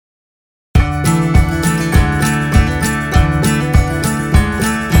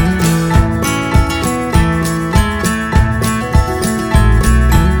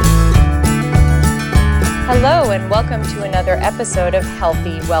episode of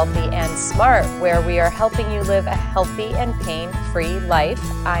Healthy, Wealthy, and Smart, where we are helping you live a healthy and pain-free life.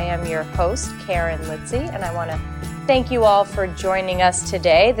 I am your host, Karen Litzy, and I want to thank you all for joining us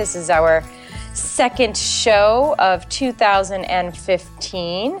today. This is our second show of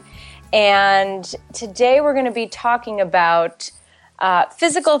 2015, and today we're going to be talking about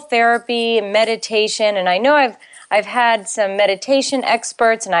physical therapy, meditation, and I know I've had some meditation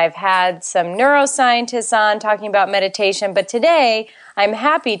experts and I've had some neuroscientists on talking about meditation, but today I'm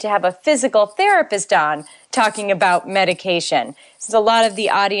happy to have a physical therapist on talking about medication. So a lot of the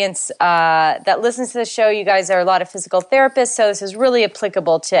audience that listens to the show, you guys are a lot of physical therapists, so this is really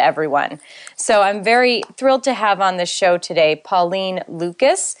applicable to everyone. So I'm very thrilled to have on the show today Pauline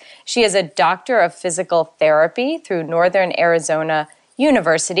Lucas. She is a doctor of physical therapy through Northern Arizona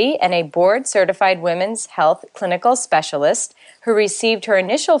University and a board-certified women's health clinical specialist who received her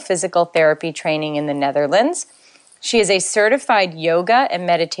initial physical therapy training in the Netherlands. She is a certified yoga and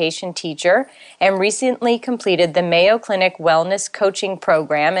meditation teacher and recently completed the Mayo Clinic Wellness Coaching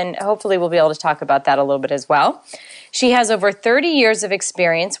program, and hopefully we'll be able to talk about that a little bit as well. She has over 30 years of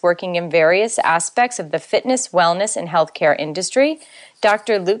experience working in various aspects of the fitness, wellness, and healthcare industry.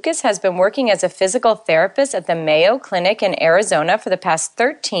 Dr. Lucas has been working as a physical therapist at the Mayo Clinic in Arizona for the past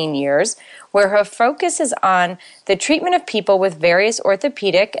 13 years, where her focus is on the treatment of people with various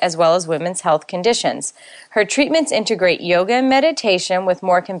orthopedic as well as women's health conditions. Her treatments integrate yoga and meditation with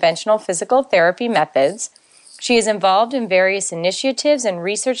more conventional physical therapy methods. She is involved in various initiatives and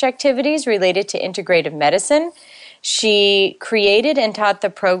research activities related to integrative medicine. She created and taught the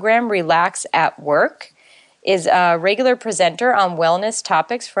program Relax at Work, is a regular presenter on wellness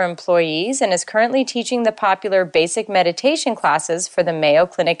topics for employees, and is currently teaching the popular basic meditation classes for the Mayo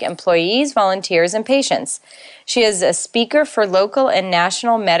Clinic employees, volunteers, and patients. She is a speaker for local and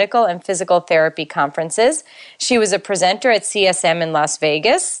national medical and physical therapy conferences. She was a presenter at CSM in Las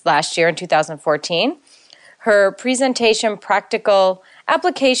Vegas last year in 2014. Her presentation, Practical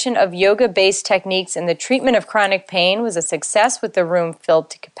Application of Yoga-Based Techniques in the Treatment of Chronic Pain, was a success with the room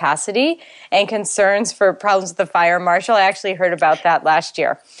filled to capacity and concerns for problems with the fire marshal. I actually heard about that last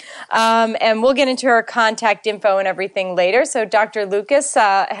year. And we'll get into her contact info and everything later. So Dr. Lucas,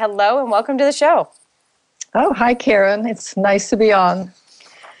 hello and welcome to the show. Oh, hi, Karen. It's nice to be on.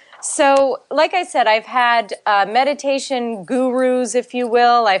 So, like I said, I've had meditation gurus, if you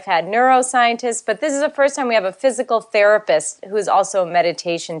will. I've had neuroscientists, but this is the first time we have a physical therapist who is also a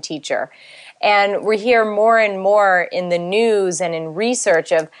meditation teacher. And we hear more and more in the news and in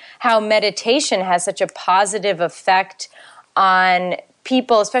research of how meditation has such a positive effect on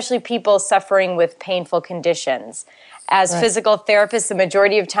people, especially people suffering with painful conditions. As physical therapists, the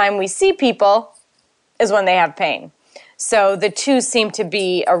majority of time we see people is when they have pain. So the two seem to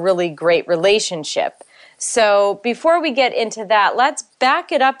be a really great relationship. So before we get into that, let's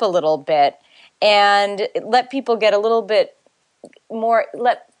back it up a little bit and let people get a little bit more,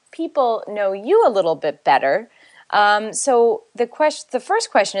 let people know you a little bit better. So the first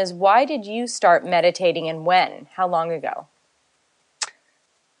question is, why did you start meditating and when? How long ago?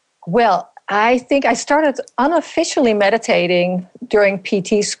 Well, I think I started unofficially meditating during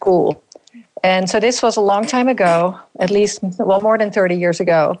PT school. And so this was a long time ago, at least, more than 30 years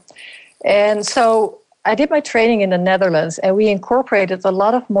ago. And so I did my training in the Netherlands, and we incorporated a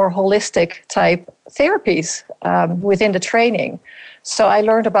lot of more holistic type therapies within the training. So I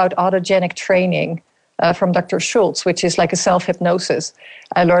learned about autogenic training from Dr. Schultz, which is like a self-hypnosis.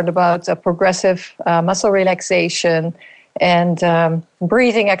 I learned about progressive muscle relaxation and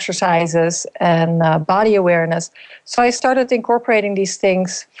breathing exercises and body awareness. So I started incorporating these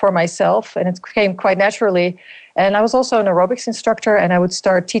things for myself, and it came quite naturally. And I was also an aerobics instructor, and I would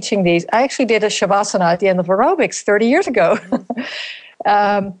start teaching these. I actually did a shavasana at the end of aerobics 30 years ago.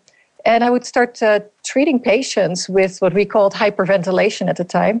 And I would start treating patients with what we called hyperventilation at the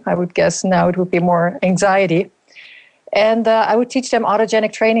time. I would guess now it would be more anxiety. And I would teach them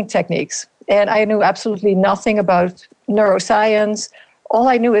autogenic training techniques. And I knew absolutely nothing about neuroscience. All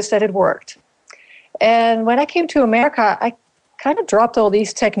I knew is that it worked. And when I came to America, I kind of dropped all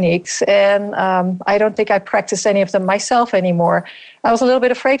these techniques, and I don't think I practiced any of them myself anymore. I was a little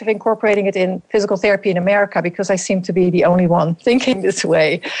bit afraid of incorporating it in physical therapy in America because I seemed to be the only one thinking this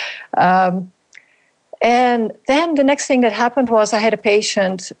way. And then the next thing that happened was I had a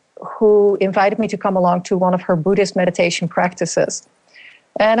patient who invited me to come along to one of her Buddhist meditation practices.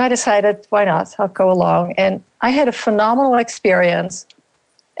 And I decided, why not? I'll go along. And I had a phenomenal experience,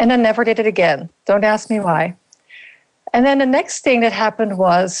 and I never did it again. Don't ask me why. And then the next thing that happened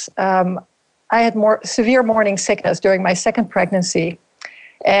was I had more severe morning sickness during my second pregnancy.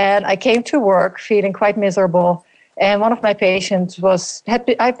 And I came to work feeling quite miserable. And one of my patients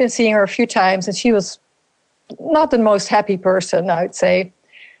I've been seeing her a few times, and she was not the most happy person, I would say.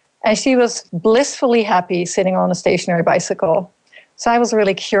 And she was blissfully happy sitting on a stationary bicycle. So I was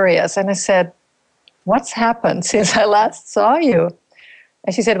really curious, and I said, "What's happened since I last saw you?"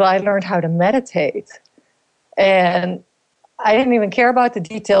 And she said, "Well, I learned how to meditate." And I didn't even care about the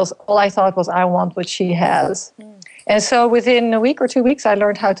details. All I thought was, I want what she has. And so within a week or 2 weeks, I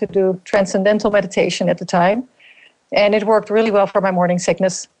learned how to do transcendental meditation at the time. And it worked really well for my morning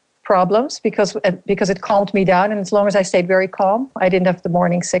sickness problems because it calmed me down. And as long as I stayed very calm, I didn't have the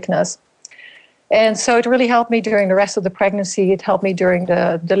morning sickness. And so it really helped me during the rest of the pregnancy. It helped me during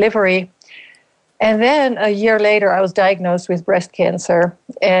the delivery. And then a year later, I was diagnosed with breast cancer,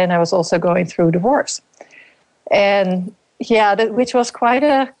 and I was also going through divorce. And which was quite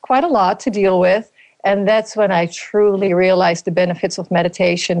a lot to deal with. And that's when I truly realized the benefits of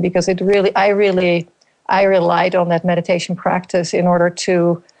meditation, because I relied on that meditation practice in order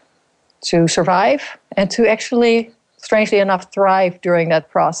to survive and to actually, strangely enough, thrive during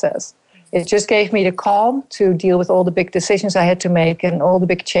that process. It just gave me the calm to deal with all the big decisions I had to make and all the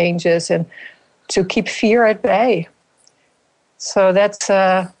big changes, and to keep fear at bay. So that's,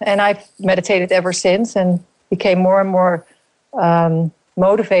 and I've meditated ever since and became more and more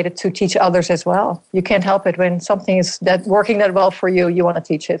motivated to teach others as well. You can't help it when something is working that well for you, you want to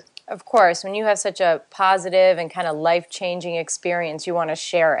teach it. Of course, when you have such a positive and kind of life-changing experience, you want to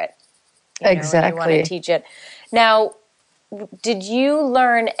share it. Exactly. You want to teach it. Now, did you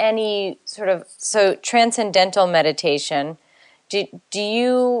learn any so transcendental meditation, did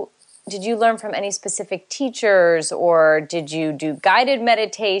you learn from any specific teachers, or did you do guided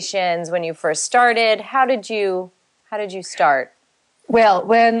meditations when you first started? How did you start? Well,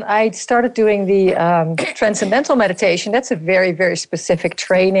 when I started doing the transcendental meditation, that's a very, very specific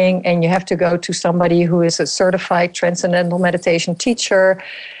training, and you have to go to somebody who is a certified transcendental meditation teacher.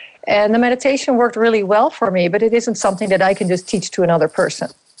 And the meditation worked really well for me, but it isn't something that I can just teach to another person.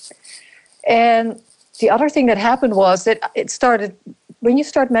 And the other thing that happened was that when you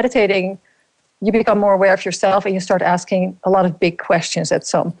start meditating, you become more aware of yourself, and you start asking a lot of big questions at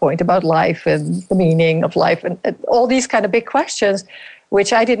some point about life and the meaning of life and all these kind of big questions,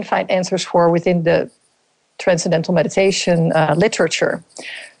 which I didn't find answers for within the transcendental meditation literature.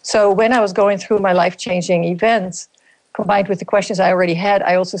 So when I was going through my life-changing events, combined with the questions I already had,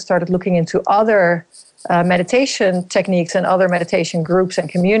 I also started looking into other meditation techniques and other meditation groups and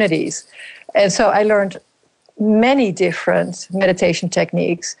communities. And so I learned many different meditation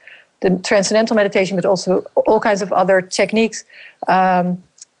techniques, the transcendental meditation, but also all kinds of other techniques,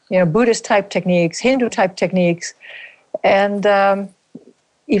 Buddhist type techniques, Hindu type techniques, and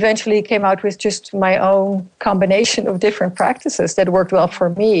eventually came out with just my own combination of different practices that worked well for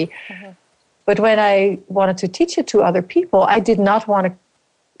me. Mm-hmm. But when I wanted to teach it to other people, I did not want to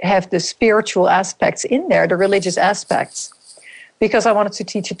have the spiritual aspects in there, the religious aspects, because I wanted to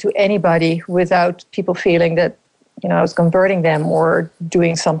teach it to anybody without people feeling that I was converting them or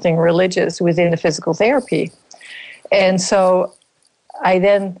doing something religious within the physical therapy. And so I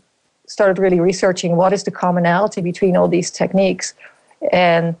then started really researching what is the commonality between all these techniques.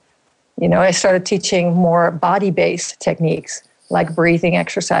 And, I started teaching more body-based techniques, like breathing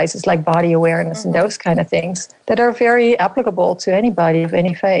exercises, like body awareness, mm-hmm. and those kind of things that are very applicable to anybody of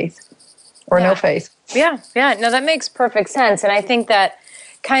any faith or no faith. Yeah. No, that makes perfect sense. And I think that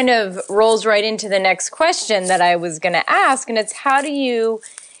kind of rolls right into the next question that I was going to ask, and it's, how do you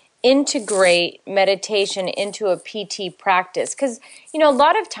integrate meditation into a PT practice? Because, a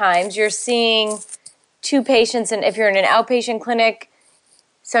lot of times you're seeing two patients, and if you're in an outpatient clinic,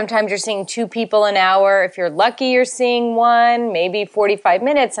 sometimes you're seeing two people an hour. If you're lucky, you're seeing one, maybe 45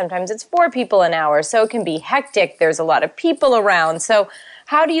 minutes. Sometimes it's 4 people an hour. So it can be hectic. There's a lot of people around. So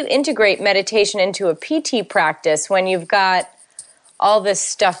how do you integrate meditation into a PT practice when you've got all this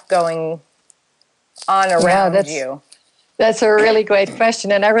stuff going on around you? That's a really great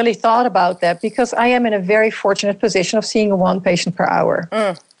question. And I really thought about that because I am in a very fortunate position of seeing 1 patient per hour.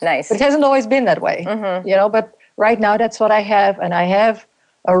 Nice. But it hasn't always been that way, but right now that's what I have. And I have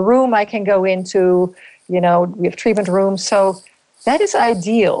a room I can go into, we have treatment rooms. So that is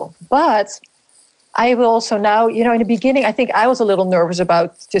ideal. But I will also now, in the beginning, I think I was a little nervous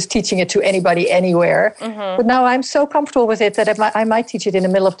about just teaching it to anybody anywhere. Mm-hmm. But now I'm so comfortable with it that I might teach it in the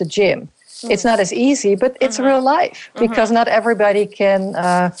middle of the gym. Mm-hmm. It's not as easy, but it's real life because not everybody can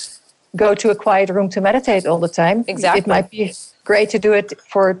go to a quiet room to meditate all the time. Exactly. It might be great to do it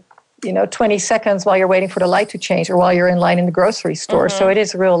for 20 seconds while you're waiting for the light to change or while you're in line in the grocery store. Mm-hmm. So it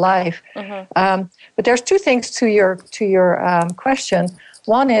is real life. Mm-hmm. But there's 2 things to your question.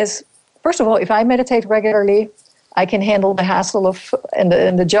 One is, first of all, if I meditate regularly, I can handle the hassle of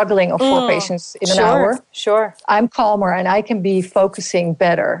and the juggling of 4 patients in an hour. Sure. I'm calmer and I can be focusing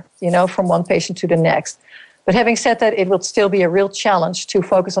better, from one patient to the next. But having said that, it will still be a real challenge to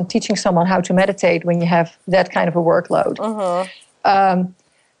focus on teaching someone how to meditate when you have that kind of a workload.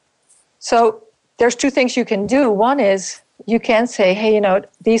 So there's 2 things you can do. One is you can say, hey,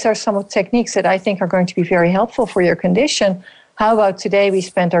 these are some of the techniques that I think are going to be very helpful for your condition. How about today we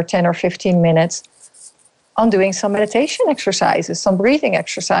spend our 10 or 15 minutes on doing some meditation exercises, some breathing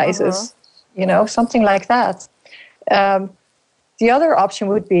exercises, something like that. The other option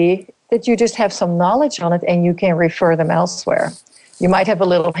would be that you just have some knowledge on it and you can refer them elsewhere. You might have a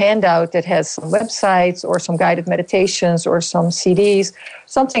little handout that has some websites or some guided meditations or some CDs,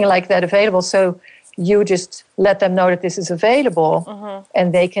 something like that available. So you just let them know that this is available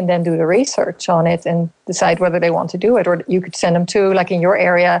and they can then do the research on it and decide whether they want to do it. Or you could send them to, like in your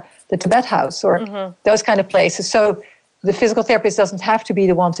area, the Tibet House or those kind of places. So the physical therapist doesn't have to be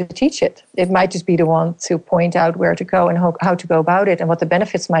the one to teach it. It might just be the one to point out where to go and how to go about it and what the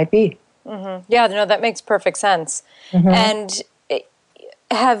benefits might be. Yeah, no, that makes perfect sense. And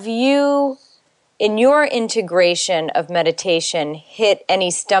have you, in your integration of meditation, hit any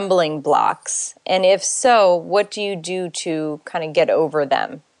stumbling blocks? And if so, what do you do to kind of get over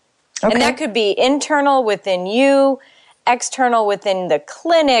them? Okay. And that could be internal within you, external within the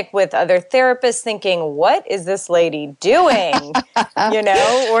clinic with other therapists thinking, what is this lady doing?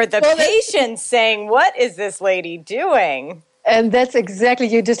 Or the patient saying, what is this lady doing? And that's exactly,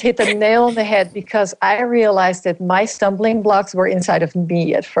 you just hit the nail on the head, because I realized that my stumbling blocks were inside of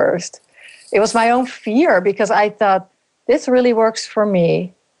me at first. It was my own fear, because I thought, this really works for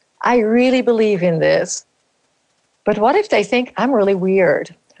me. I really believe in this. But what if they think I'm really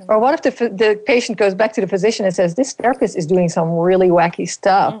weird? Or what if the patient goes back to the physician and says, this therapist is doing some really wacky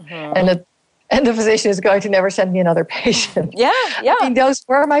stuff, and the physician is going to never send me another patient. Yeah. I mean, those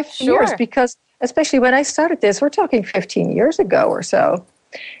were my fears, because especially when I started this, we're talking 15 years ago or so.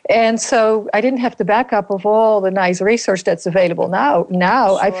 And so I didn't have the backup of all the nice research that's available now.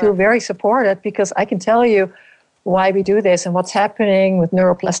 Now I feel very supported, because I can tell you why we do this and what's happening with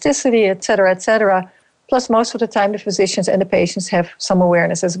neuroplasticity, et cetera. Plus, most of the time, the physicians and the patients have some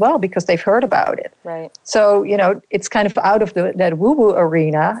awareness as well, because they've heard about it. Right. So, it's kind of out of that woo-woo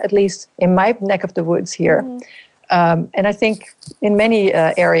arena, at least in my neck of the woods here. And I think in many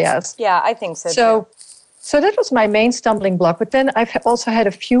areas. Yeah, I think so too. So that was my main stumbling block. But then I've also had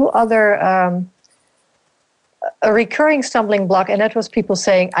a few other, a recurring stumbling block, and that was people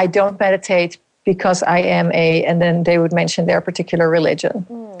saying, I don't meditate because I am and then they would mention their particular religion.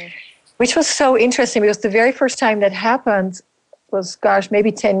 Which was so interesting, because the very first time that happened was,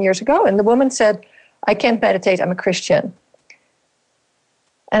 maybe 10 years ago. And the woman said, I can't meditate, I'm a Christian.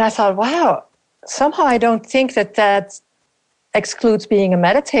 And I thought, wow, somehow I don't think that excludes being a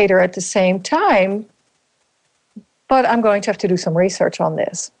meditator at the same time. But I'm going to have to do some research on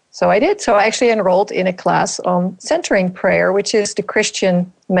this. So I did. So I actually enrolled in a class on centering prayer, which is the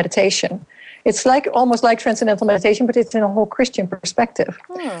Christian meditation. It's almost like transcendental meditation, but it's in a whole Christian perspective.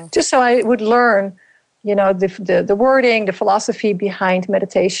 Just so I would learn, the wording, the philosophy behind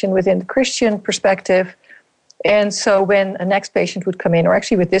meditation within the Christian perspective. And so when a next patient would come in, or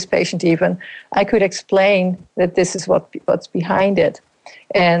actually with this patient even, I could explain that this is what's behind it.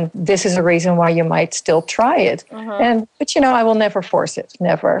 And this is a reason why you might still try it. But I will never force it,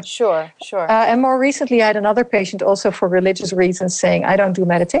 never. Sure. And more recently, I had another patient also for religious reasons saying, I don't do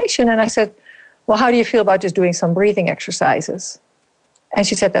meditation. And I said, well, how do you feel about just doing some breathing exercises? And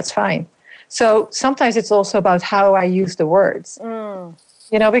she said, that's fine. So sometimes it's also about how I use the words,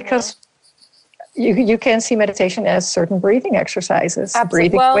 because you can see meditation as certain breathing exexercises,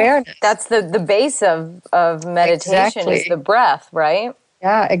 breathing awareness. That's the base of meditation is the breath, right?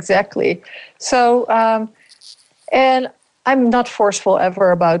 Yeah, exactly. So, and I'm not forceful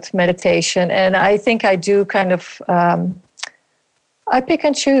ever about meditation. And I think I do kind of, I pick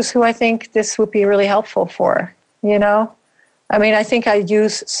and choose who I think this would be really helpful for, I mean, I think I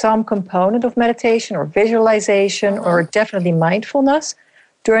use some component of meditation or visualization or definitely mindfulness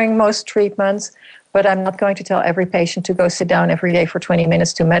during most treatments. But I'm not going to tell every patient to go sit down every day for 20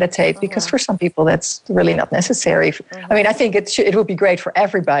 minutes to meditate, because for some people that's really not necessary. I mean, I think it would be great for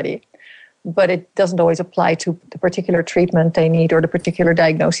everybody, but it doesn't always apply to the particular treatment they need or the particular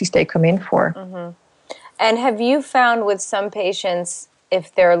diagnosis they come in for. And have you found with some patients,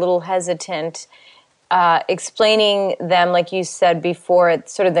 if they're a little hesitant, explaining them, like you said before,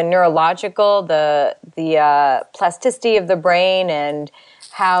 it's sort of the neurological, the plasticity of the brain, and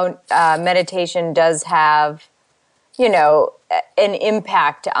how meditation does have, an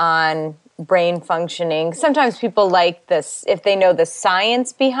impact on brain functioning. Sometimes people like this, if they know the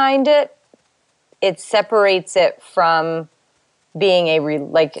science behind it, it separates it from being a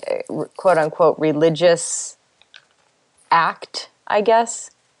quote unquote religious act, I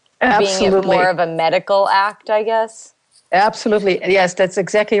guess. Absolutely. Being more of a medical act, I guess. Absolutely. Yes, that's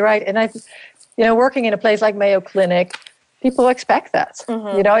exactly right. And working in a place like Mayo Clinic, people expect that.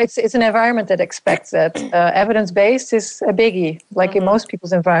 It's an environment that expects that. Evidence-based is a biggie, like in most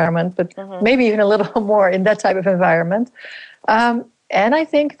people's environment, but maybe even a little more in that type of environment. And I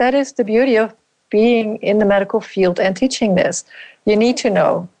think that is the beauty of being in the medical field and teaching this. You need to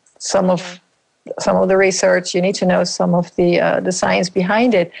know some of the research. You need to know some of the science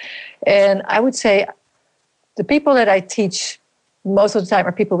behind it. And I would say the people that I teach most of the time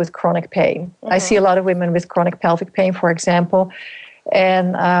are people with chronic pain. I see a lot of women with chronic pelvic pain, for example.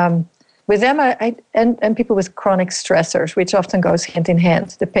 And with them, and people with chronic stressors, which often goes hand in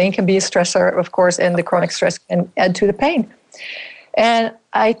hand. The pain can be a stressor, of course, and the chronic stress can add to the pain. And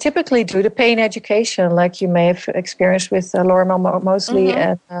I typically do the pain education, like you may have experienced with Laura Mosley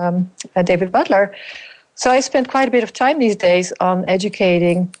and David Butler. So I spend quite a bit of time these days on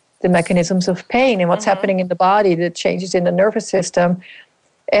educating the mechanisms of pain and what's happening in the body, the changes in the nervous system.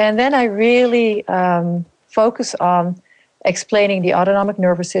 And then I really focus on explaining the autonomic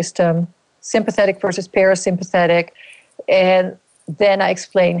nervous system, sympathetic versus parasympathetic. And then I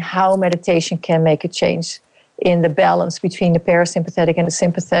explain how meditation can make a change in the balance between the parasympathetic and the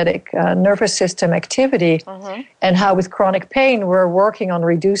sympathetic nervous system activity, and how with chronic pain we're working on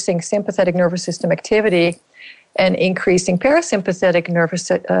reducing sympathetic nervous system activity and increasing parasympathetic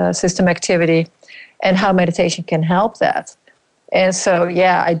nervous system activity, and how meditation can help that. And so,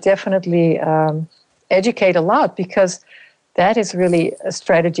 I definitely educate a lot, because that is really a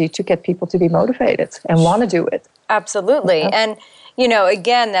strategy to get people to be motivated and want to do it. Absolutely. And,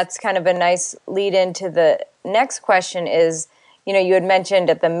 again, that's kind of a nice lead into the next question is, you had mentioned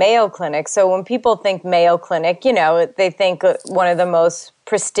at the Mayo Clinic. So when people think Mayo Clinic, they think one of the most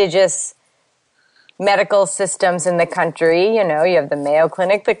prestigious medical systems in the country. You have the Mayo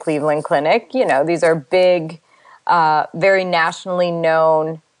Clinic, the Cleveland Clinic. These are big, very nationally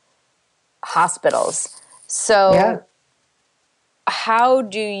known hospitals. So how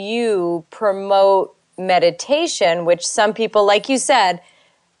do you promote meditation, which some people, like you said,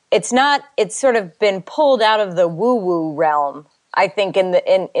 it's sort of been pulled out of the woo-woo realm, I think, in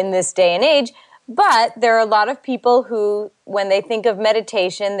this day and age. But there are a lot of people who, when they think of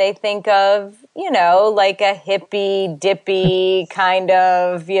meditation, they think of, like a hippy, dippy kind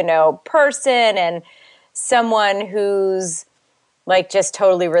of, person, and someone who's like just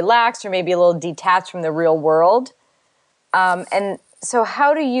totally relaxed or maybe a little detached from the real world. And so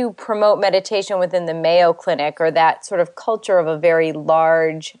how do you promote meditation within the Mayo Clinic, or that sort of culture of a very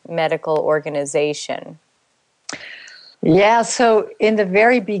large medical organization? Yeah, so in the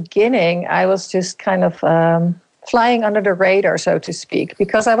very beginning, I was just kind of flying under the radar, so to speak,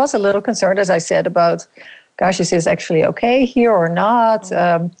 because I was a little concerned, as I said, about, gosh, is this actually okay here or not?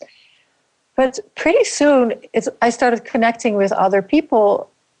 But pretty soon, I started connecting with other people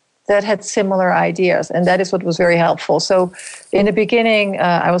that had similar ideas, and that is what was very helpful. So in the beginning,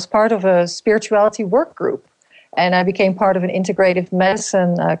 I was part of a spirituality work group, and I became part of an integrative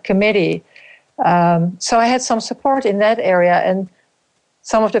medicine committee. So I had some support in that area, and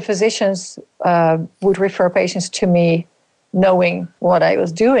some of the physicians would refer patients to me knowing what I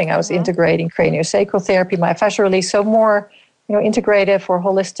was doing. I was integrating craniosacral therapy, myofascial release, so more integrative or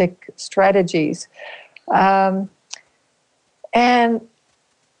holistic strategies. And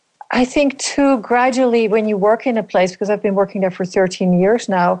I think, too, gradually when you work in a place, because I've been working there for 13 years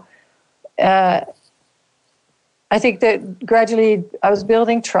now, I think that gradually I was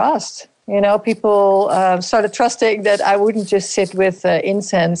building trust. People started trusting that I wouldn't just sit with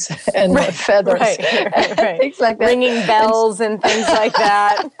incense and feathers, right. things like that. Ringing bells and things like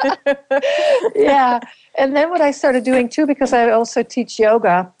that. Yeah. And then what I started doing, too, because I also teach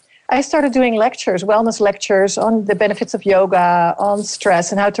yoga, I started doing lectures, wellness lectures on the benefits of yoga, on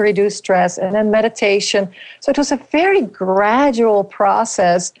stress and how to reduce stress, and then meditation. So it was a very gradual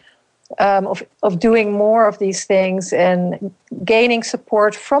process of doing more of these things and gaining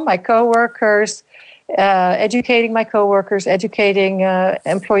support from my coworkers, educating my coworkers, educating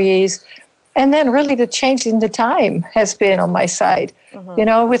employees. And then really the change in the time has been on my side.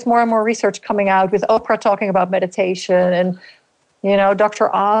 With more and more research coming out, with Oprah talking about meditation and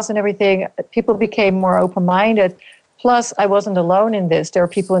Dr. Oz and everything, people became more open-minded. Plus, I wasn't alone in this. There are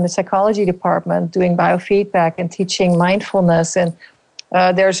people in the psychology department doing biofeedback and teaching mindfulness. And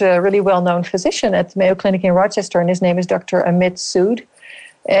there's a really well-known physician at Mayo Clinic in Rochester, and his name is Dr. Amit Sood.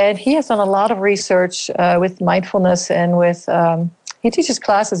 And he has done a lot of research with mindfulness and with, he teaches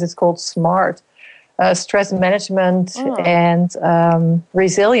classes, it's called SMART, stress management and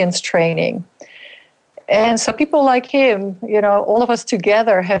resilience training. And so people like him, all of us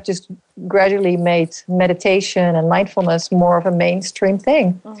together have just gradually made meditation and mindfulness more of a mainstream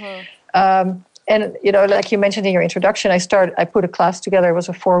thing. And, like you mentioned in your introduction, I put a class together. It was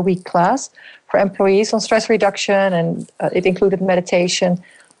a 4-week class for employees on stress reduction, and it included meditation.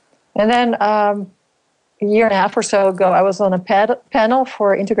 And then a year and a half or so ago, I was on a panel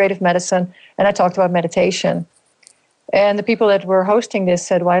for integrative medicine, and I talked about meditation. And the people that were hosting this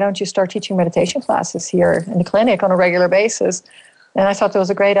said, why don't you start teaching meditation classes here in the clinic on a regular basis? And I thought that was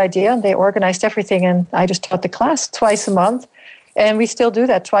a great idea, and they organized everything, and I just taught the class twice a month. And we still do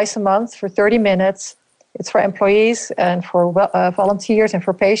that twice a month for 30 minutes. It's for employees and for volunteers and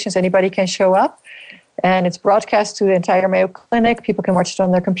for patients. Anybody can show up. And it's broadcast to the entire Mayo Clinic. People can watch it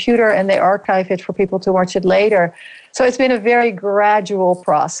on their computer, and they archive it for people to watch it later. So it's been a very gradual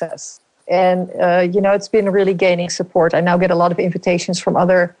process. And, it's been really gaining support. I now get a lot of invitations from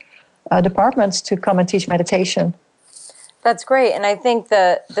other departments to come and teach meditation. That's great. And I think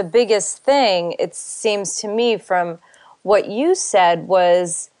the biggest thing, it seems to me, from what you said,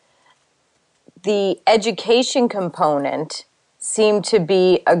 was the education component seemed to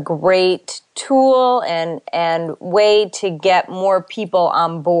be a great tool and way to get more people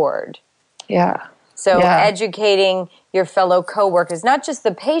on board. Yeah. So educating your fellow coworkers, not just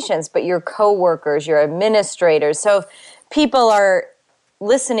the patients, but your coworkers, your administrators. So if people are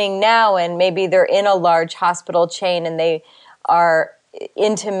listening now and maybe they're in a large hospital chain and they are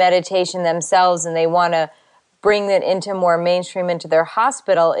into meditation themselves and they want to bring that into more mainstream into their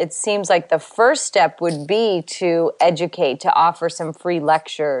hospital, it seems like the first step would be to educate, to offer some free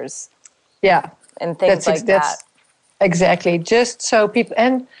lectures. Yeah. And things like that. Exactly. Just so people,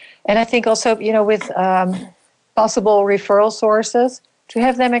 and I think also, with possible referral sources, to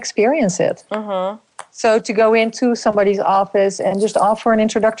have them experience it. Mm-hmm. So to go into somebody's office and just offer an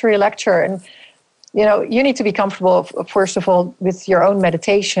introductory lecture, and you need to be comfortable, first of all, with your own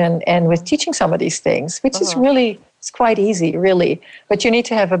meditation and with teaching some of these things, which is really, it's quite easy, really. But you need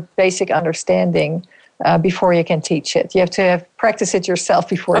to have a basic understanding before you can teach it. You have to practice it yourself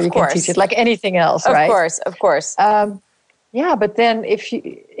before you can teach it, like anything else, right? Of course. But then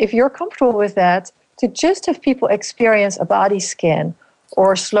if you're comfortable with that, to just have people experience a body scan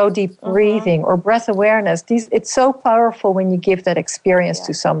or slow, deep breathing or breath awareness, it's so powerful when you give that experience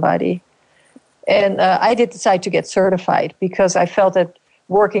to somebody. And I did decide to get certified because I felt that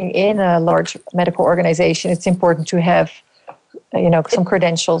working in a large medical organization, it's important to have, some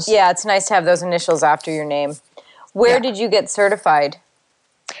credentials. Yeah, it's nice to have those initials after your name. Where did you get certified?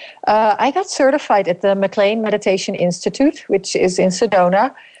 I got certified at the McLean Meditation Institute, which is in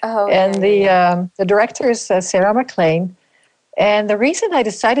Sedona. Oh, okay. And the director is Sarah McLean. And the reason I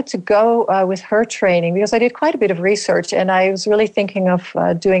decided to go with her training, because I did quite a bit of research, and I was really thinking of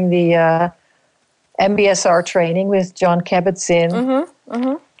doing the MBSR training with John Kabat-Zinn.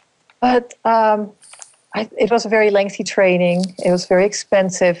 But it was a very lengthy training. It was very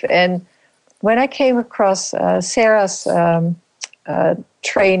expensive. And when I came across Sarah's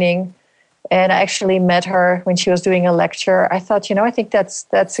training, and I actually met her when she was doing a lecture, I thought, I think that's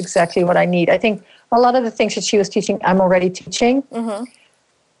exactly what I need. I think a lot of the things that she was teaching, I'm already teaching.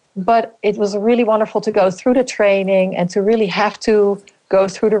 But it was really wonderful to go through the training and to really have to go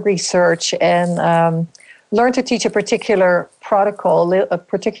through the research and learn to teach a particular protocol, a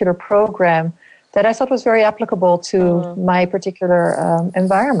particular program that I thought was very applicable to my particular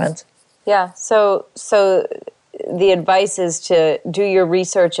environment. Yeah. So the advice is to do your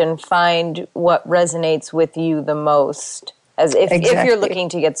research and find what resonates with you the most, as if you're looking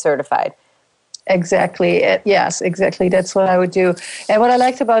to get certified. Exactly. Yes, exactly. That's what I would do. And what I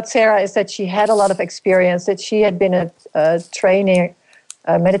liked about Sarah is that she had a lot of experience, that she had been a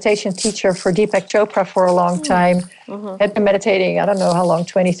meditation teacher for Deepak Chopra for a long time, had been meditating, I don't know how long,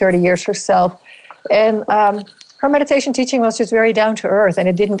 20, 30 years herself. And her meditation teaching was just very down to earth, and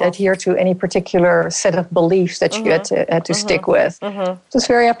it didn't adhere to any particular set of beliefs that you had to stick with. It was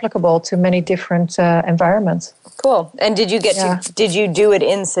very applicable to many different environments. Cool. And did you do it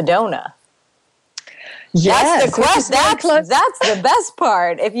in Sedona? Yes, that's the question. That's the best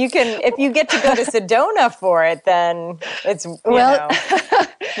part. If you get to go to Sedona for it, then it's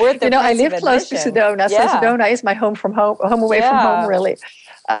worth the I live close to Sedona, so Sedona is my home away from home, really.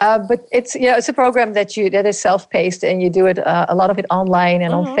 But it's a program that is self-paced, and you do it a lot of it online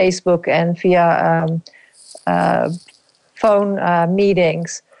and on Facebook and via phone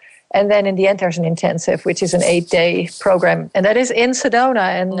meetings. And then in the end, there's an intensive, which is an 8-day program. And that is in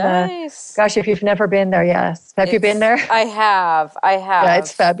Sedona. And nice. Gosh, if you've never been there, yes. Have you been there? I have. Yeah,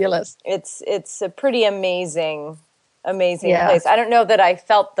 it's fabulous. It's a pretty amazing place. I don't know that I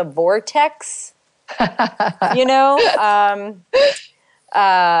felt the vortex, you know.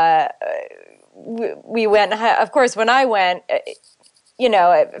 We went, of course, when I went, you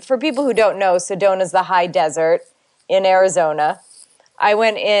know, for people who don't know, Sedona's the high desert in Arizona. I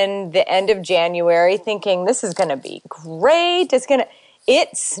went in the end of January thinking this is going to be great.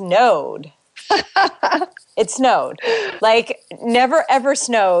 It snowed. It snowed. Like never ever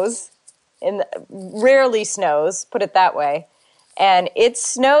snows, rarely snows, put it that way. And it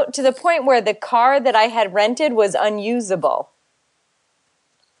snowed to the point where the car that I had rented was unusable.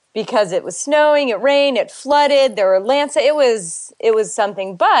 Because it was snowing, it rained, it flooded, there were landslides. It was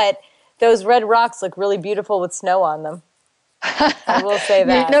something, but those red rocks look really beautiful with snow on them. I will say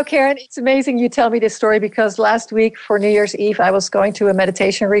that. You know, Karen, it's amazing you tell me this story because last week for New Year's Eve, I was going to a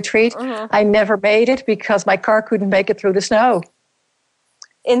meditation retreat. Mm-hmm. I never made it because my car couldn't make it through the snow.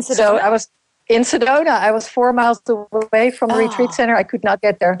 In Sedona? So I was in Sedona. I was 4 miles away from the retreat center. I could not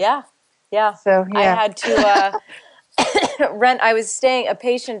get there. Yeah. So, yeah. I had to rent. I was staying,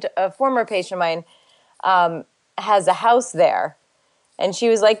 a former patient of mine has a house there. And she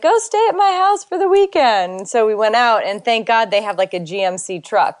was like, go stay at my house for the weekend. So we went out, and thank God they have like a GMC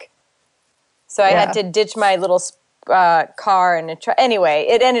truck. So I had to ditch my little car and a truck. Anyway,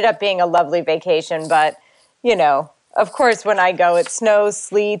 it ended up being a lovely vacation. But, you know, of course, when I go, it snows,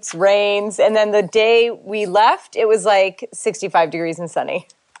 sleets, rains. And then the day we left, it was like 65 degrees and sunny.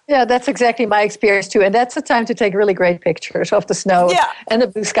 Yeah, that's exactly my experience too. And that's the time to take really great pictures of the snow and the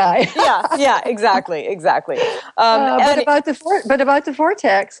blue sky. Exactly. But about the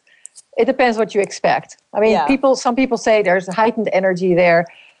vortex, it depends what you expect. I mean, some people say there's a heightened energy there.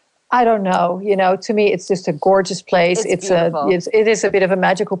 I don't know. You know, to me, it's just a gorgeous place. It is a bit of a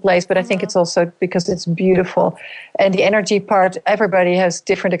magical place, but I think it's also because it's beautiful. And the energy part, everybody has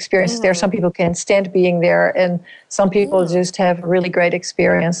different experiences there. Some people can't stand being there, and some people just have a really great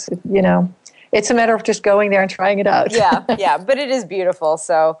experience. You know, it's a matter of just going there and trying it out. Yeah, but it is beautiful.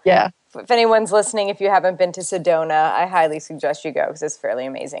 So if anyone's listening, if you haven't been to Sedona, I highly suggest you go because it's fairly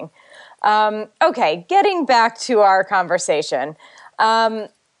amazing. Okay, getting back to our conversation.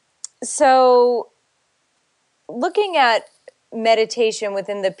 So looking at meditation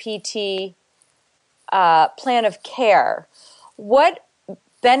within the PT plan of care, what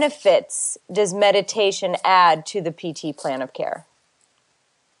benefits does meditation add to the PT plan of care?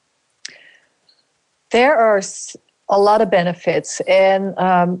 There are a lot of benefits. And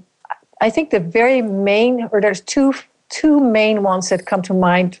I think there's two main ones that come to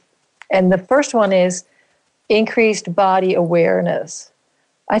mind. And the first one is increased body awareness.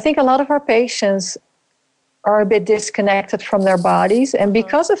 I think a lot of our patients are a bit disconnected from their bodies, and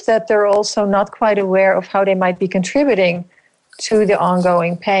because of that, they're also not quite aware of how they might be contributing to the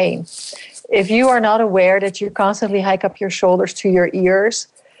ongoing pain. If you are not aware that you constantly hike up your shoulders to your ears,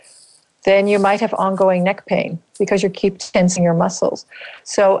 then you might have ongoing neck pain because you keep tensing your muscles.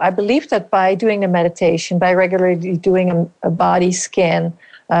 So I believe that by doing the meditation, by regularly doing a body scan,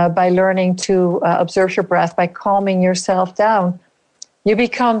 by learning to observe your breath, by calming yourself down, you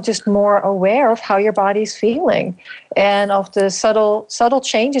become just more aware of how your body's feeling and of the subtle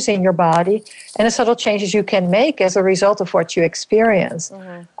changes in your body and the subtle changes you can make as a result of what you experience.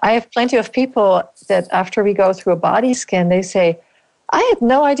 Mm-hmm. I have plenty of people that after we go through a body scan, they say, I had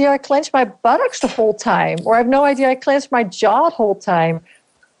no idea I clenched my buttocks the whole time, or I have no idea I clenched my jaw the whole time.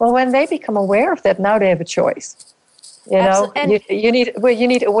 Well, when they become aware of that, now they have a choice. You know, you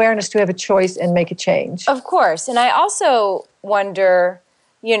need awareness to have a choice and make a change. Of course. And I also wonder,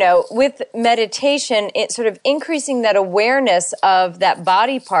 you know, with meditation, it's sort of increasing that awareness of that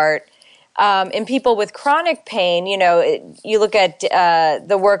body part in people with chronic pain. You know, you look at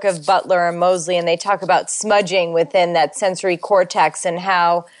the work of Butler and Mosley, and they talk about smudging within that sensory cortex and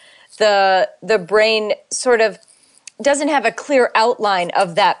how the brain sort of doesn't have a clear outline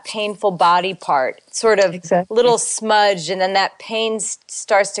of that painful body part, sort of little smudged, and then that pain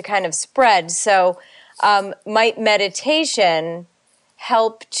starts to kind of spread. So might meditation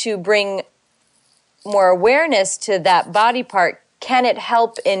help to bring more awareness to that body part? Can it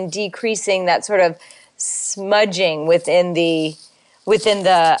help in decreasing that sort of smudging within the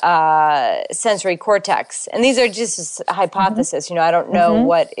sensory cortex? And these are just a hypothesis. You know, I don't know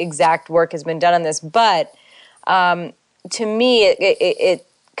what exact work has been done on this, but to me, it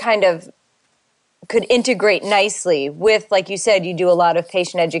kind of could integrate nicely with, like you said, you do a lot of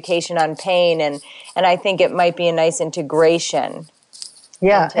patient education on pain, and I think it might be a nice integration.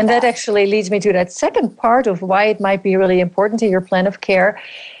 Yeah, into and that actually leads me to that second part of why it might be really important to your plan of care.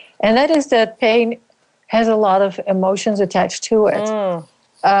 And that is that pain has a lot of emotions attached to it.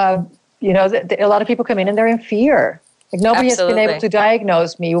 A lot of people come in and they're in fear. Like nobody has been able to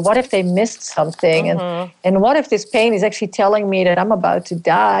diagnose me. What if they missed something? And what if this pain is actually telling me that I'm about to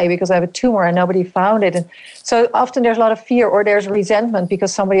die because I have a tumor and nobody found it? And so often there's a lot of fear, or there's resentment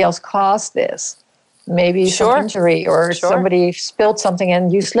because somebody else caused this. Maybe some injury, or somebody spilled something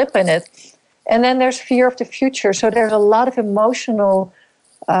and you slip in it. And then there's fear of the future. So there's a lot of emotional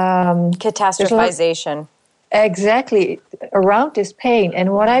catastrophization. Exactly, around this pain.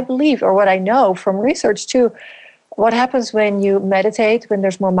 And what I believe, or what I know from research too, what happens when you meditate, when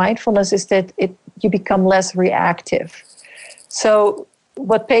there's more mindfulness, is that you become less reactive. So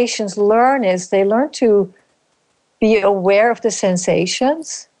what patients learn is they learn to be aware of the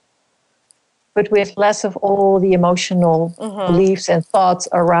sensations, but with less of all the emotional beliefs and thoughts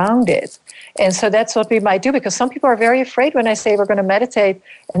around it. And so that's what we might do, because some people are very afraid when I say we're going to meditate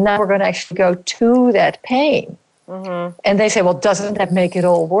and now we're going to actually go to that pain. And they say, well, doesn't that make it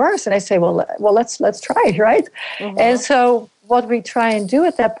all worse? And I say, well, let's try, right? And so what we try and do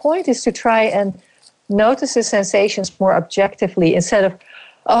at that point is to try and notice the sensations more objectively, instead of,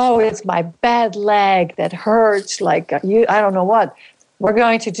 oh, it's my bad leg that hurts, like I don't know what. We're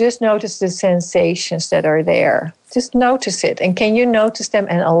going to just notice the sensations that are there. Just notice it. And can you notice them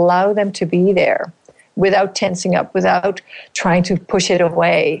and allow them to be there without tensing up, without trying to push it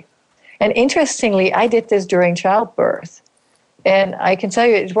away? And interestingly, I did this during childbirth. And I can tell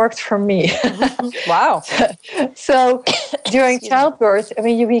you it worked for me. Wow. So during childbirth, I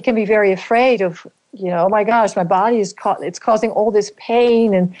mean, we can be very afraid of, oh my gosh, my body is it's causing all this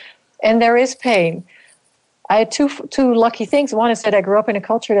pain. And there is pain. I had two lucky things. One is that I grew up in a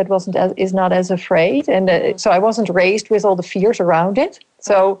culture that is not as afraid, and so I wasn't raised with all the fears around it.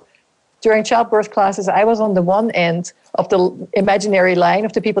 So during childbirth classes, I was on the one end of the imaginary line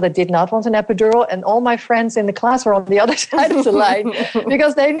of the people that did not want an epidural, and all my friends in the class were on the other side of the line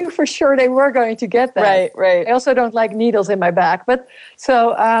because they knew for sure they were going to get that. Right. I also don't like needles in my back, but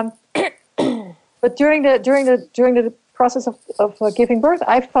so but during the process of giving birth,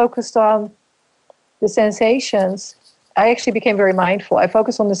 I focused on the sensations. I actually became very mindful. I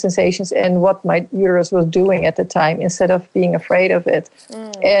focused on the sensations and what my uterus was doing at the time, instead of being afraid of it.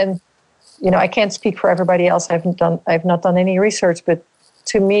 And I can't speak for everybody else. I've not done any research, but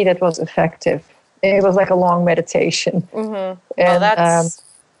to me that was effective. It was like a long meditation. Well, that's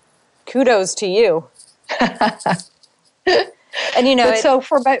kudos to you. And so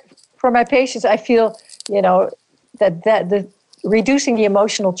for my patients, I feel that the reducing the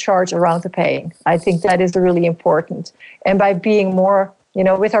emotional charge around the pain, I think that is really important. And by being more,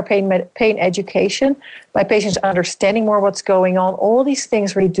 with our pain education, by patients understanding more what's going on, all these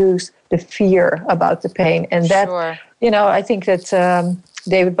things reduce the fear about the pain. And that, I think that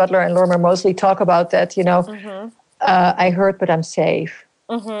David Butler and Lorimer Moseley talk about that, I hurt, but I'm safe.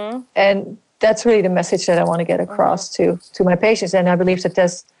 And that's really the message that I want to get across to my patients. And I believe that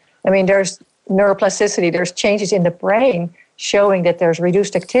there's neuroplasticity, there's changes in the brain showing that there's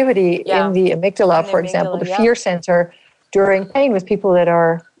reduced activity in the amygdala, for example, the fear center, during pain with people that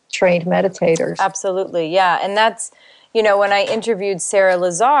are trained meditators. Absolutely, yeah. And that's, when I interviewed Sarah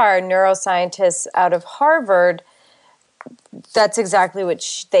Lazar, neuroscientist out of Harvard, that's exactly what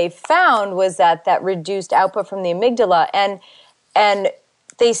they found, was that reduced output from the amygdala. And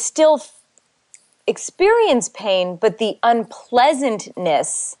they still experience pain, but the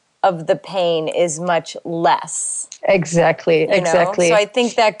unpleasantness of the pain is much less. Exactly. So I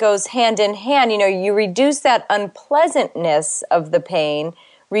think that goes hand in hand. You reduce that unpleasantness of the pain,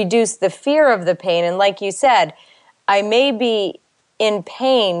 reduce the fear of the pain. And like you said, I may be in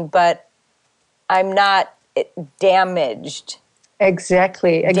pain, but I'm not damaged.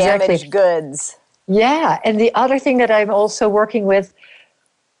 Exactly. Damaged goods. Yeah. And the other thing that I'm also working with,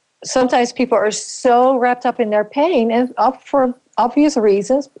 sometimes people are so wrapped up in their pain and up for obvious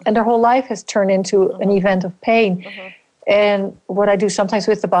reasons, and their whole life has turned into an event of pain. And what I do sometimes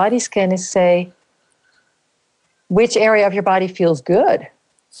with the body scan is say, which area of your body feels good?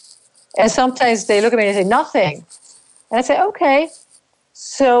 And sometimes they look at me and say, nothing. And I say, okay,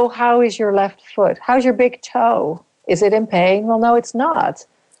 so how is your left foot? How's your big toe? Is it in pain? Well, no, it's not.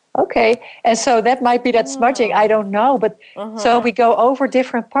 Okay. And so that might be that smudging. I don't know. But so we go over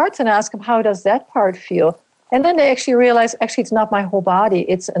different parts and ask them, how does that part feel? And then they actually realize, it's not my whole body.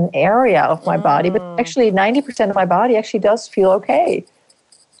 It's an area of my body. But actually 90% of my body actually does feel okay.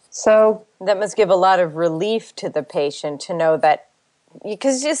 So that must give a lot of relief to the patient to know that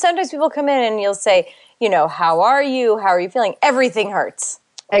because sometimes people come in and you'll say, how are you? How are you feeling? Everything hurts.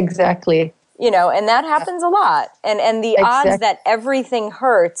 Exactly. And that happens a lot. And the odds that everything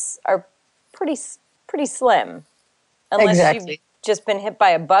hurts are pretty slim, unless you've just been hit by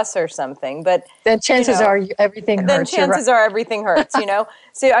a bus or something. But then chances are everything hurts. Then chances are everything hurts.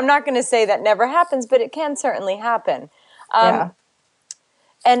 So I'm not going to say that never happens, but it can certainly happen. And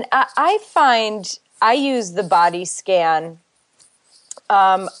I find I use the body scan.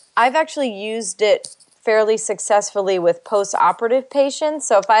 I've actually used it fairly successfully with post-operative patients.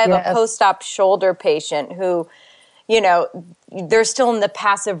 So if I have a post-op shoulder patient who, they're still in the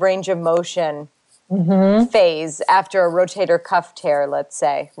passive range of motion phase after a rotator cuff tear, let's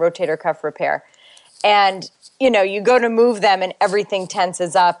say, rotator cuff repair. And, you go to move them and everything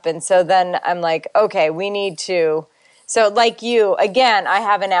tenses up. And so then I'm like, okay, we need to... So like you, again, I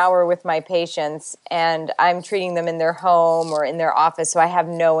have an hour with my patients and I'm treating them in their home or in their office, so I have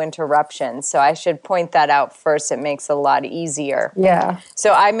no interruptions. So I should point that out first. It makes it a lot easier. Yeah.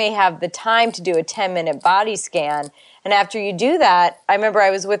 So I may have the time to do a 10-minute body scan. And after you do that, I remember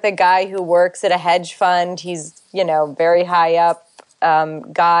I was with a guy who works at a hedge fund. He's, very high up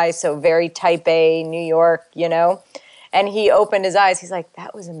guy, so very type A, New York, And he opened his eyes. He's like,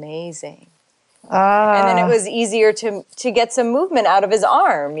 that was amazing. And then it was easier to get some movement out of his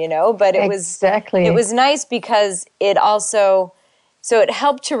arm, but it was nice because it also, so it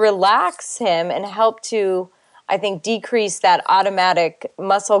helped to relax him and helped to, I think, decrease that automatic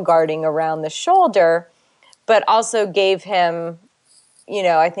muscle guarding around the shoulder, but also gave him,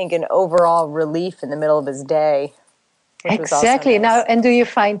 I think, an overall relief in the middle of his day. Exactly. Nice. Now, and do you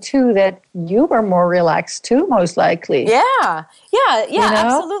find too that you were more relaxed too, most likely? Yeah,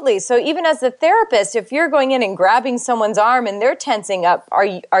 absolutely. So even as a therapist, if you're going in and grabbing someone's arm and they're tensing up,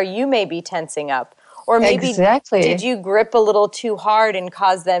 are you maybe tensing up? Or maybe did you grip a little too hard and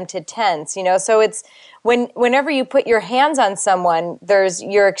cause them to tense? So it's whenever you put your hands on someone,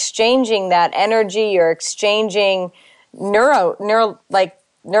 you're exchanging that energy, you're exchanging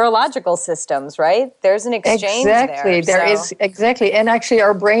neurological systems, right? There's an exchange there is exactly. And actually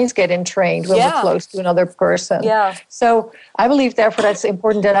our brains get entrained when we're close to another person. Yeah. So I believe therefore that's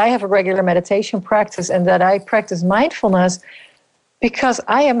important that I have a regular meditation practice and that I practice mindfulness because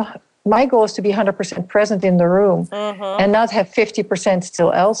my goal is to be 100% present in the room and not have 50%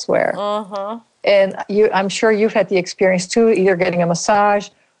 still elsewhere. And I'm sure you've had the experience too, either getting a massage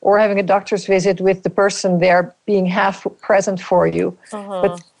or having a doctor's visit with the person there being half present for you,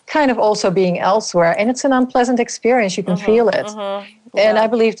 but kind of also being elsewhere. And it's an unpleasant experience. You can feel it. And I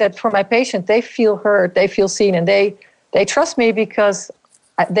believe that for my patient, they feel heard, they feel seen, and they trust me because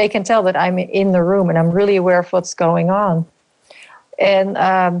they can tell that I'm in the room and I'm really aware of what's going on. And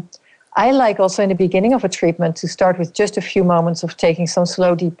I like also in the beginning of a treatment to start with just a few moments of taking some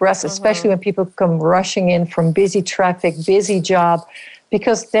slow, deep breaths, especially when people come rushing in from busy traffic, busy job,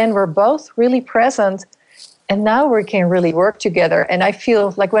 because then we're both really present and now we can really work together. And I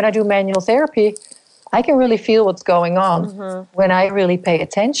feel like when I do manual therapy, I can really feel what's going on when I really pay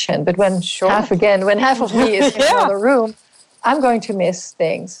attention. But when half of me is in another room, I'm going to miss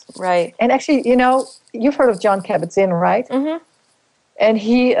things. Right. And actually, you've heard of Jon Kabat-Zinn, right? And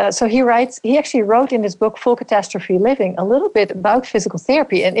he actually wrote in his book, Full Catastrophe Living, a little bit about physical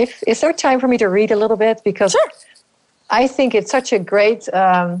therapy. And is there time for me to read a little bit? Because I think it's such a great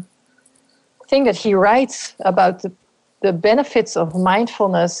thing that he writes about the benefits of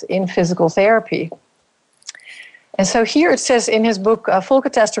mindfulness in physical therapy. And so here it says in his book, Full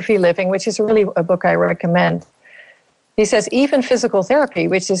Catastrophe Living, which is really a book I recommend, he says, even physical therapy,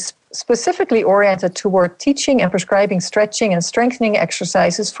 which is specifically oriented toward teaching and prescribing stretching and strengthening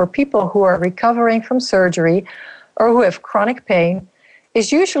exercises for people who are recovering from surgery or who have chronic pain,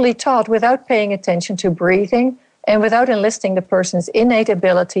 is usually taught without paying attention to breathing and without enlisting the person's innate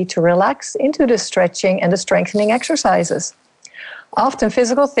ability to relax into the stretching and the strengthening exercises. Often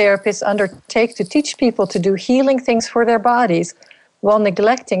physical therapists undertake to teach people to do healing things for their bodies while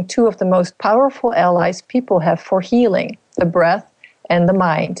neglecting two of the most powerful allies people have for healing, the breath and the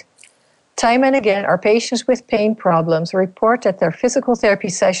mind. Time and again, our patients with pain problems report that their physical therapy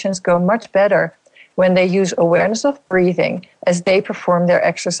sessions go much better when they use awareness of breathing as they perform their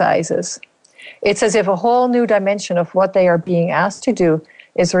exercises. It's as if a whole new dimension of what they are being asked to do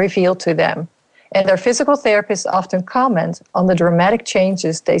is revealed to them. And their physical therapists often comment on the dramatic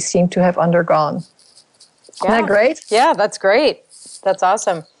changes they seem to have undergone. Isn't that great? Yeah, that's great. That's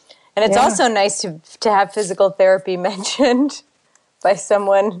awesome. And it's also nice to have physical therapy mentioned by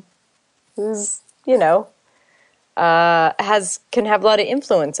someone who's, can have a lot of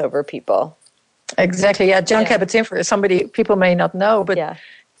influence over people. Exactly. Yeah. John Kabat-Zinn is somebody people may not know, but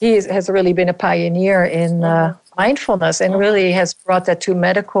he has really been a pioneer in mindfulness and really has brought that to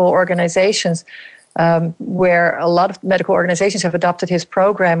medical organizations, where a lot of medical organizations have adopted his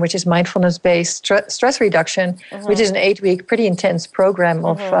program, which is mindfulness-based stress reduction, which is an 8-week, pretty intense program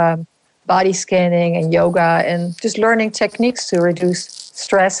of body scanning and yoga and just learning techniques to reduce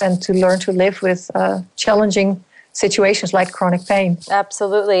stress and to learn to live with challenging situations like chronic pain.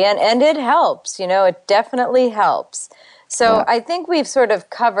 Absolutely. And it helps, it definitely helps. So I think we've sort of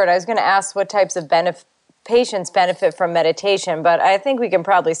covered, I was going to ask what types of patients benefit from meditation, but I think we can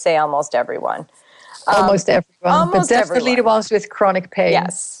probably say almost everyone. Almost everyone, but definitely the ones with chronic pain.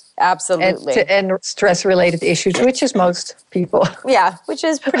 Yes, absolutely. And stress-related issues, which is most people. Yeah, which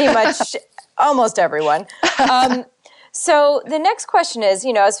is pretty much almost everyone. So the next question is,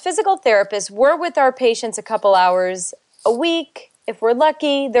 as physical therapists, we're with our patients a couple hours a week. If we're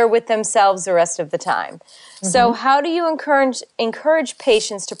lucky, they're with themselves the rest of the time. So how do you encourage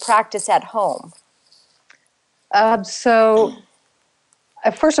patients to practice at home?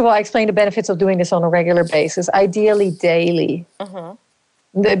 First of all, I explain the benefits of doing this on a regular basis, ideally daily.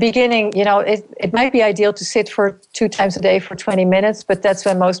 In the beginning, it might be ideal to sit for 2 times a day for 20 minutes, but that's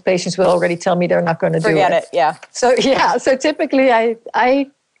when most patients will already tell me they're not going to do it. Forget it, yeah. So typically I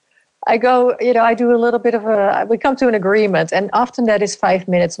go, I do a little bit of we come to an agreement, and often that is 5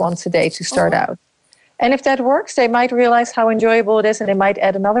 minutes once a day to start out. And if that works, they might realize how enjoyable it is, and they might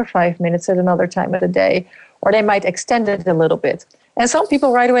add another 5 minutes at another time of the day, or they might extend it a little bit. And some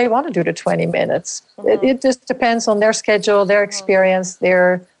people right away want to do the 20 minutes. It just depends on their schedule, their experience,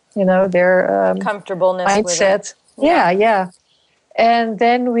 their comfortableness mindset. With it. Yeah. And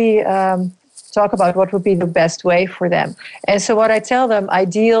then we talk about what would be the best way for them. And so what I tell them,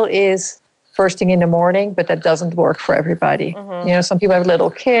 ideal is first thing in the morning, but that doesn't work for everybody. Some people have little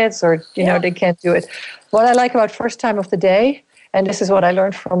kids or, they can't do it. What I like about first time of the day, and this is what I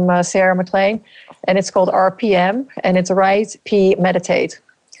learned from Sarah McLean, and it's called RPM, and it's Write, P, Meditate.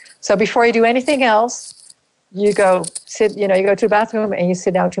 So before you do anything else, you go to the bathroom and you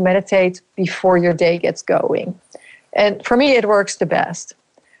sit down to meditate before your day gets going. And for me, it works the best.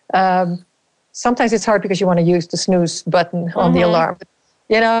 Sometimes it's hard because you want to use the snooze button on the alarm.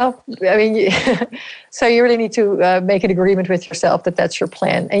 So you really need to make an agreement with yourself that that's your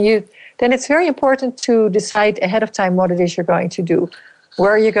plan. And then it's very important to decide ahead of time what it is you're going to do.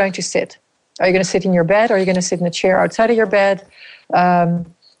 Where are you going to sit? Are you going to sit in your bed? Are you going to sit in a chair outside of your bed?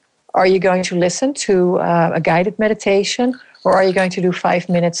 Are you going to listen to a guided meditation? Or are you going to do 5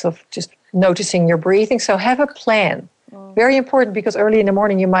 minutes of just noticing your breathing? So have a plan. Very important, because early in the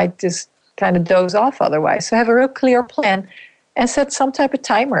morning you might just kind of doze off otherwise. So have a real clear plan and set some type of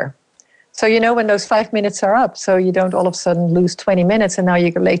timer. So you know when those 5 minutes are up, so you don't all of a sudden lose 20 minutes and now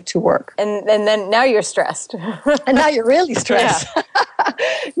you're late to work. And then now you're stressed. And now you're really stressed.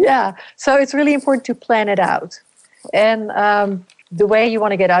 Yeah. So it's really important to plan it out. And the way you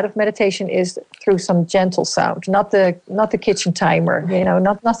want to get out of meditation is through some gentle sound, not the kitchen timer,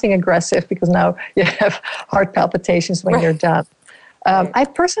 nothing aggressive, because now you have heart palpitations when you're done. I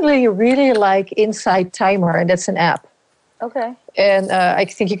personally really like Insight Timer, and that's an app. Okay. And I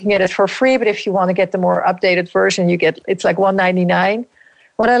think you can get it for free, but if you want to get the more updated version, it's like $1.99.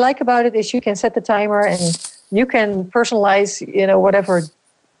 What I like about it is you can set the timer and you can personalize, whatever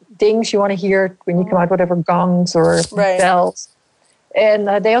dings you want to hear when you come out, whatever gongs or bells. And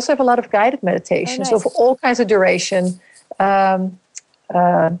they also have a lot of guided meditations of all kinds of duration.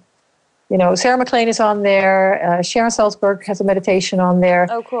 Sarah McLean is on there. Sharon Salzberg has a meditation on there.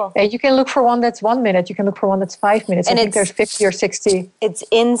 Oh, cool. And you can look for one that's 1 minute. You can look for one that's 5 minutes. And I think there's 50 or 60. It's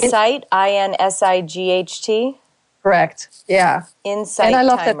Insight, INSIGHT? Correct. Yeah. Insight And I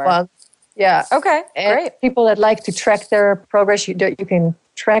love timer. that one. Yeah. Okay, and great. People that like to track their progress, you can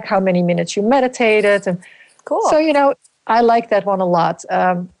track how many minutes you meditated. And cool. So, I like that one a lot.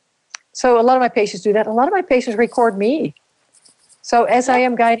 So a lot of my patients do that. A lot of my patients record me. So as I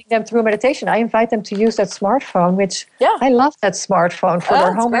am guiding them through meditation, I invite them to use that smartphone, which I love that smartphone for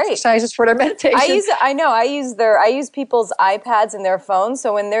their home exercises, for their meditation. I use people's iPads and their phones.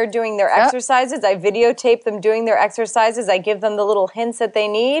 So when they're doing their exercises, I videotape them doing their exercises. I give them the little hints that they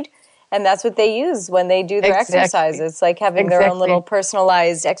need. And that's what they use when they do their exercises. It's like having their own little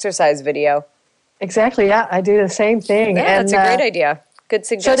personalized exercise video. Exactly, yeah. I do the same thing. Yeah, and that's a great idea. Good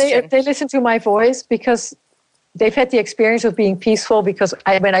suggestion. So they listen to my voice because they've had the experience of being peaceful, because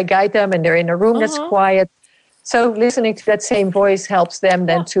when I guide them and they're in a room that's quiet. So listening to that same voice helps them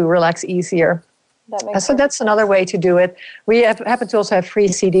then to relax easier. So that's another way to do it. We happen to also have free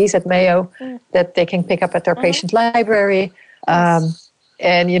CDs at Mayo that they can pick up at their patient library. And,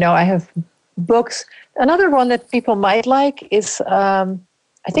 I have books. Another one that people might like is,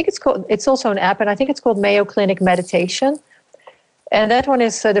 it's also an app, and I think it's called Mayo Clinic Meditation. And that one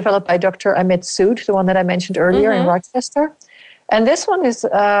is developed by Dr. Amit Sood, the one that I mentioned earlier in Rochester. And this one is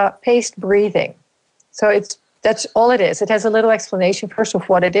paced breathing. So that's all it is. It has a little explanation first of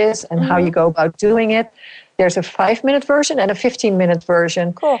what it is and how you go about doing it. There's a 5-minute version and a 15-minute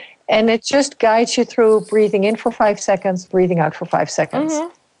version. Cool. And it just guides you through breathing in for 5 seconds, breathing out for 5 seconds.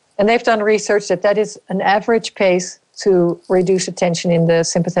 And they've done research that is an average pace to reduce the tension in the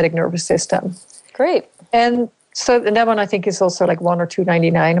sympathetic nervous system. Great. And that one I think is also like $1 or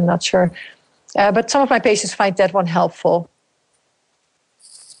 $2.99. I'm not sure. But some of my patients find that one helpful.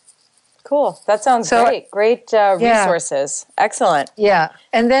 Cool. That sounds great. Great resources. Excellent. Yeah.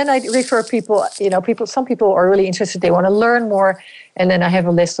 And then I refer people, some people are really interested. They want to learn more. And then I have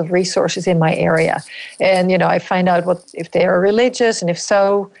a list of resources in my area. And, I find out if they are religious. And if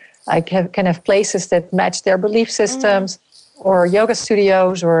so, I can have places that match their belief systems. Or yoga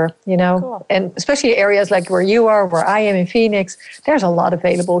studios, or, Cool. And especially areas like where you are, where I am in Phoenix, there's a lot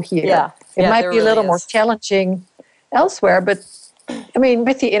available here. Yeah. It might be really a little is. more challenging elsewhere, but I mean,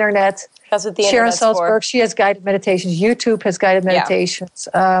 with the internet, that's what the Sharon internet's for. Salzberg, she has guided meditations. YouTube has guided meditations.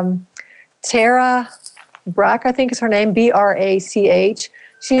 Tara Brach, I think is her name, Brach. She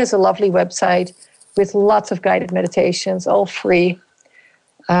has a lovely website with lots of guided meditations, all free.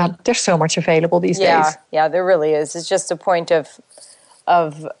 There's so much available these days. Yeah, there really is. It's just a point of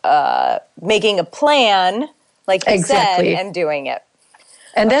making a plan, like you said, and doing it.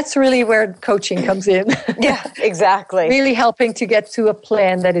 And that's really where coaching comes in. Yeah, exactly. Really helping to get to a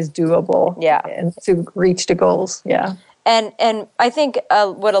plan that is doable. Yeah. And to reach the goals. Yeah. And I think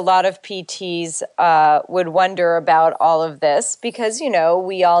what a lot of PTs would wonder about all of this, because,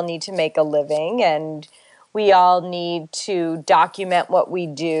 we all need to make a living and we all need to document what we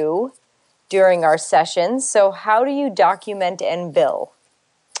do during our sessions. So how do you document and bill?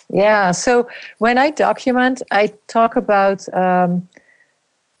 Yeah, so when I document, I talk about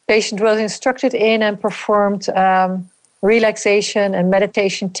patient was instructed in and performed relaxation and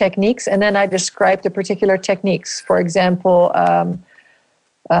meditation techniques, and then I describe the particular techniques. For example,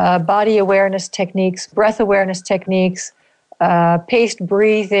 body awareness techniques, breath awareness techniques, paced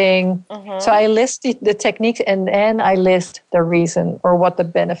breathing. So I list the techniques and then I list the reason or what the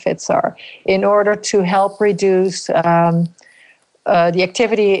benefits are in order to help reduce the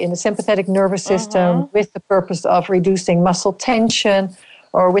activity in the sympathetic nervous system with the purpose of reducing muscle tension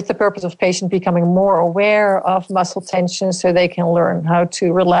or with the purpose of patient becoming more aware of muscle tension so they can learn how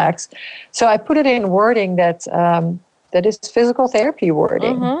to relax. So I put it in wording that is physical therapy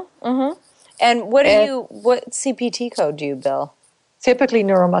wording. And what CPT code do you bill? Typically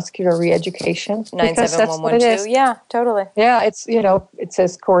neuromuscular re-education. 97112. Yeah, totally. Yeah, it's, it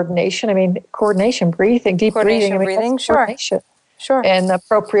says coordination. I mean, coordination, breathing, deep breathing. Breathing, sure. And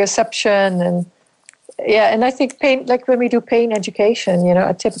proprioception and and I think pain, like when we do pain education,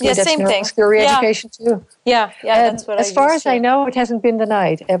 typically that's neuromuscular re-education too. Yeah, that's what I as far as I know, it hasn't been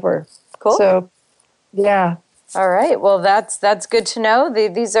denied ever. Cool. So, yeah. All right. Well, that's good to know.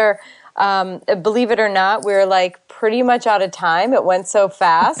 These are, believe it or not, we're like pretty much out of time. It went so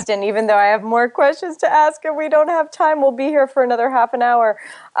fast. And even though I have more questions to ask and we don't have time, we'll be here for another half an hour.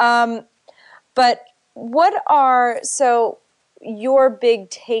 But what are your big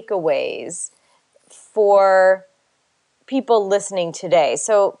takeaways for people listening today?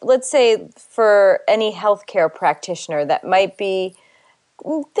 So let's say for any healthcare practitioner that might be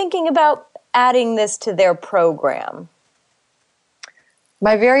thinking about adding this to their program.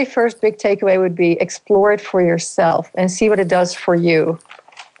 My very first big takeaway would be explore it for yourself and see what it does for you.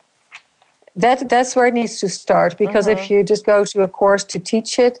 That's where it needs to start, because if you just go to a course to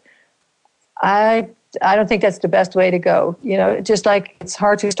teach it, I don't think that's the best way to go. Just like it's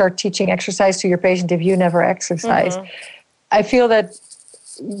hard to start teaching exercise to your patient if you never exercise. I feel that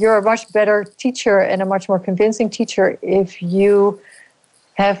you're a much better teacher and a much more convincing teacher if you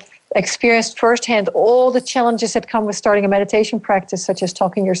have experienced firsthand all the challenges that come with starting a meditation practice, such as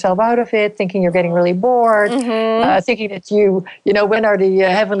talking yourself out of it, thinking you're getting really bored, thinking that when are the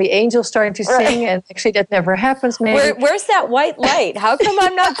heavenly angels starting to sing, and actually that never happens. Maybe where's that white light? How come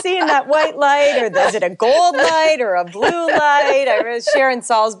I'm not seeing that white light? Or is it a gold light or a blue light? I remember Sharon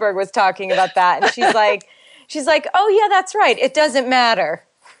Salzberg was talking about that, and she's like, oh yeah, that's right. It doesn't matter.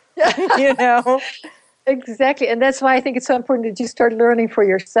 Exactly. And that's why I think it's so important that you start learning for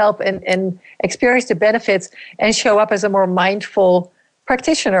yourself and experience the benefits and show up as a more mindful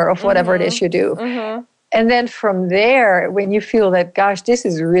practitioner of whatever it is you do. And then from there, when you feel that, gosh, this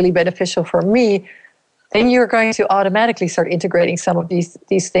is really beneficial for me, then you're going to automatically start integrating some of these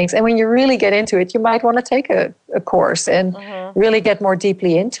things. And when you really get into it, you might want to take a course and really get more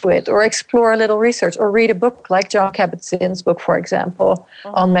deeply into it, or explore a little research, or read a book like John Kabat-Zinn's book, for example,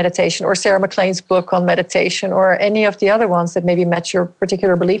 on meditation, or Sarah McLean's book on meditation, or any of the other ones that maybe match your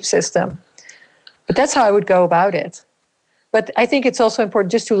particular belief system. But that's how I would go about it. But I think it's also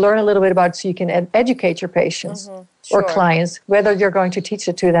important just to learn a little bit about it so you can educate your patients or clients, whether you're going to teach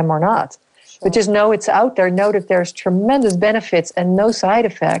it to them or not. But just know it's out there. Know that there's tremendous benefits and no side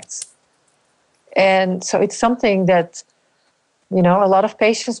effects. And so it's something that, a lot of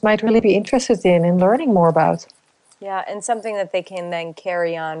patients might really be interested in learning more about. Yeah, and something that they can then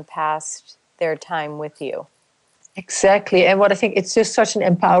carry on past their time with you. Exactly. And what I think, it's just such an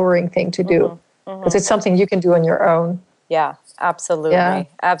empowering thing to do. Because it's something you can do on your own. Yeah, absolutely. Yeah.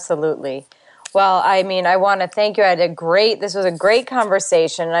 Absolutely. Well, I want to thank you. This was a great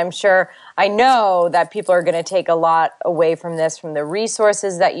conversation. And I know that people are going to take a lot away from this, from the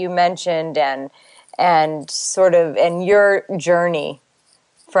resources that you mentioned and your journey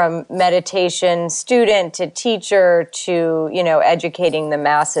from meditation student to teacher to, educating the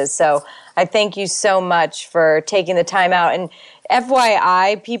masses. So I thank you so much for taking the time out. And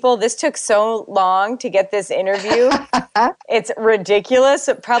FYI, people, this took so long to get this interview. It's ridiculous.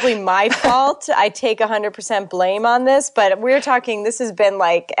 Probably my fault. I take 100% blame on this, but we're talking, this has been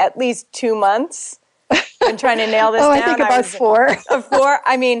like at least 2 months. Been trying to nail this down. I think about 4. 4.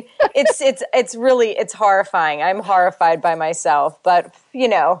 It's horrifying. I'm horrified by myself, but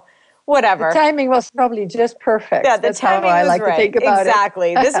whatever. The timing was probably just perfect. Yeah, That's how I like to think about it.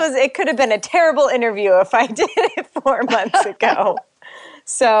 Exactly. It could have been a terrible interview if I did it 4 months ago.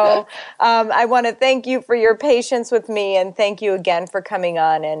 So I want to thank you for your patience with me, and thank you again for coming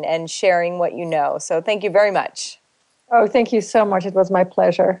on and sharing what you know. So thank you very much. Oh, thank you so much. It was my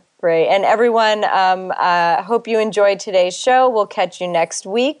pleasure. Great. And everyone, hope you enjoyed today's show. We'll catch you next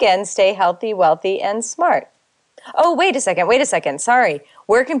week, and stay healthy, wealthy, and smart. Oh, wait a second. Sorry.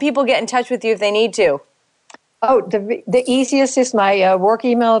 Where can people get in touch with you if they need to? Oh, the easiest is my work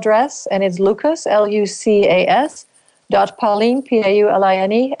email address, and it's Lucas, Lucas, .Pauline,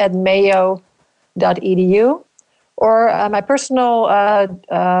 Pauline, at mayo.edu. Or my personal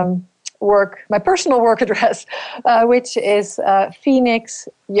work address, which is Phoenix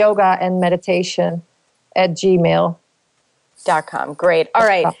Yoga and Meditation at gmail.com. Great. All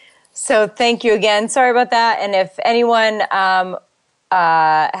right. So thank you again. Sorry about that. And if anyone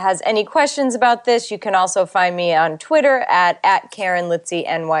has any questions about this, you can also find me on Twitter at Karen Litzy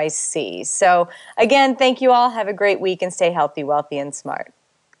NYC. So again, thank you all. Have a great week and stay healthy, wealthy, and smart.